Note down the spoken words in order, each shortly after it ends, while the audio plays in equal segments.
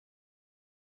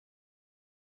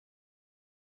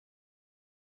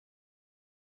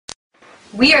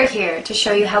We are here to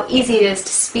show you how easy it is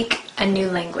to speak a new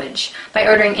language by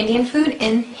ordering Indian food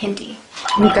in Hindi.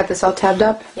 You've got this all tabbed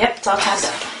up? Yep, it's all tabbed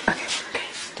up. Okay.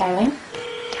 Dialing.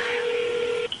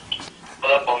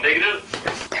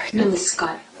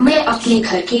 नमस्कार, मैं अपने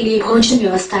घर के लिए भोजन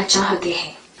व्यवस्था चाहते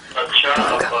हैं। अच्छा,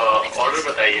 अब ऑर्डर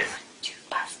बताइए।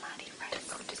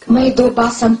 मैं 2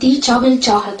 बासमती चावल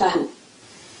चाहता हूँ।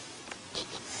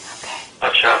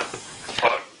 अच्छा,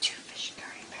 और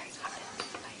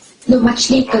 2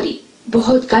 मछली करी,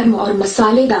 बहुत गर्म और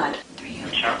मसालेदार।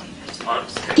 अच्छा, और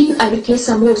 3 आलू के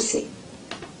समोसे।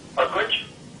 और कुछ?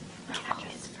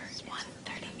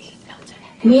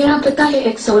 मेरा पता है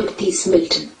 138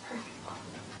 मिल्टन।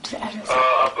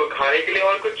 आपको खाने के लिए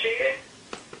और कुछ चाहिए?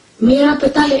 मेरा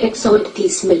पता है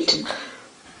 138 मिल्टन।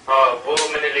 हाँ, वो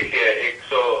मैंने लिख लिया है,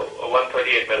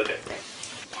 138 Milton.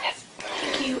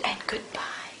 Thank you and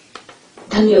goodbye.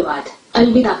 धन्यवाद,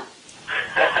 अलविदा।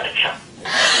 अच्छा।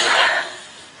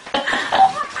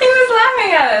 He was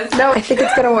laughing at us. No, I think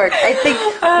it's gonna work. I think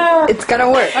it's gonna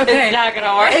work. Okay. It's not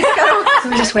gonna work. It's gonna work. Can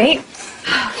we just wait?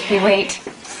 Okay, wait.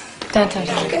 Dun, dun,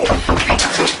 dun. Okay.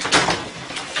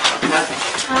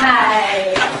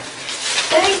 Hi.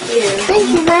 Thank you. Thank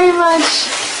you very much.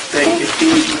 Thank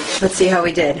you. Let's see how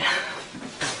we did.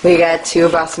 We got 2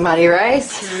 basmati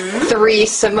rice, 3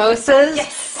 samosas,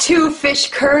 Yes. 2 fish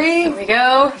curry. Here we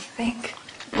go. I think.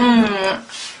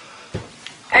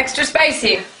 Extra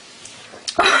spicy.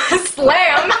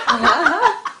 Slam.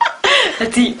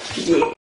 Let's eat. Yeah.